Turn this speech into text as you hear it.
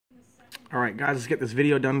Alright guys, let's get this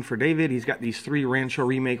video done for David. He's got these 3 Rancho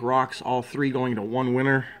Remake rocks, all 3 going to 1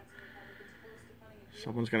 winner.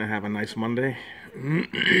 Someone's going to have a nice Monday.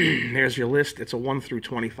 There's your list. It's a 1 through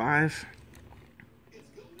 25.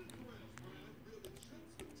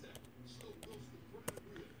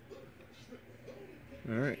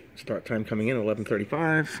 Alright, start time coming in at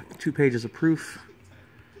 11:35. 2 pages of proof.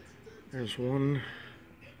 There's 1.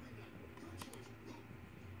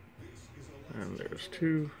 And there's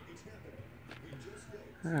 2.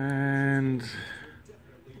 And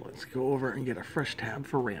let's go over and get a fresh tab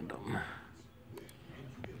for random.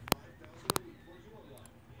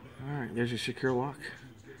 Alright, there's your secure lock.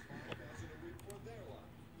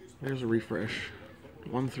 There's a refresh.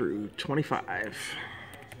 1 through 25.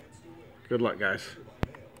 Good luck, guys.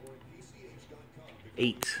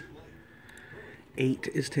 8. 8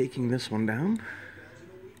 is taking this one down.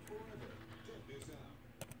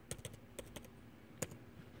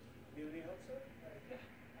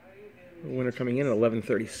 Winner coming in at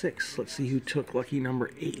 11:36. Let's see who took lucky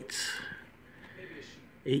number 8.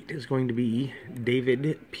 8 is going to be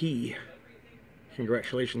David P.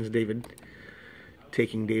 Congratulations, David,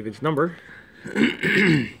 taking David's number.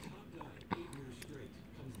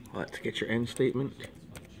 Let's get your end statement.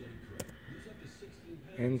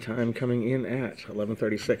 End time coming in at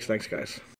 11:36. Thanks, guys.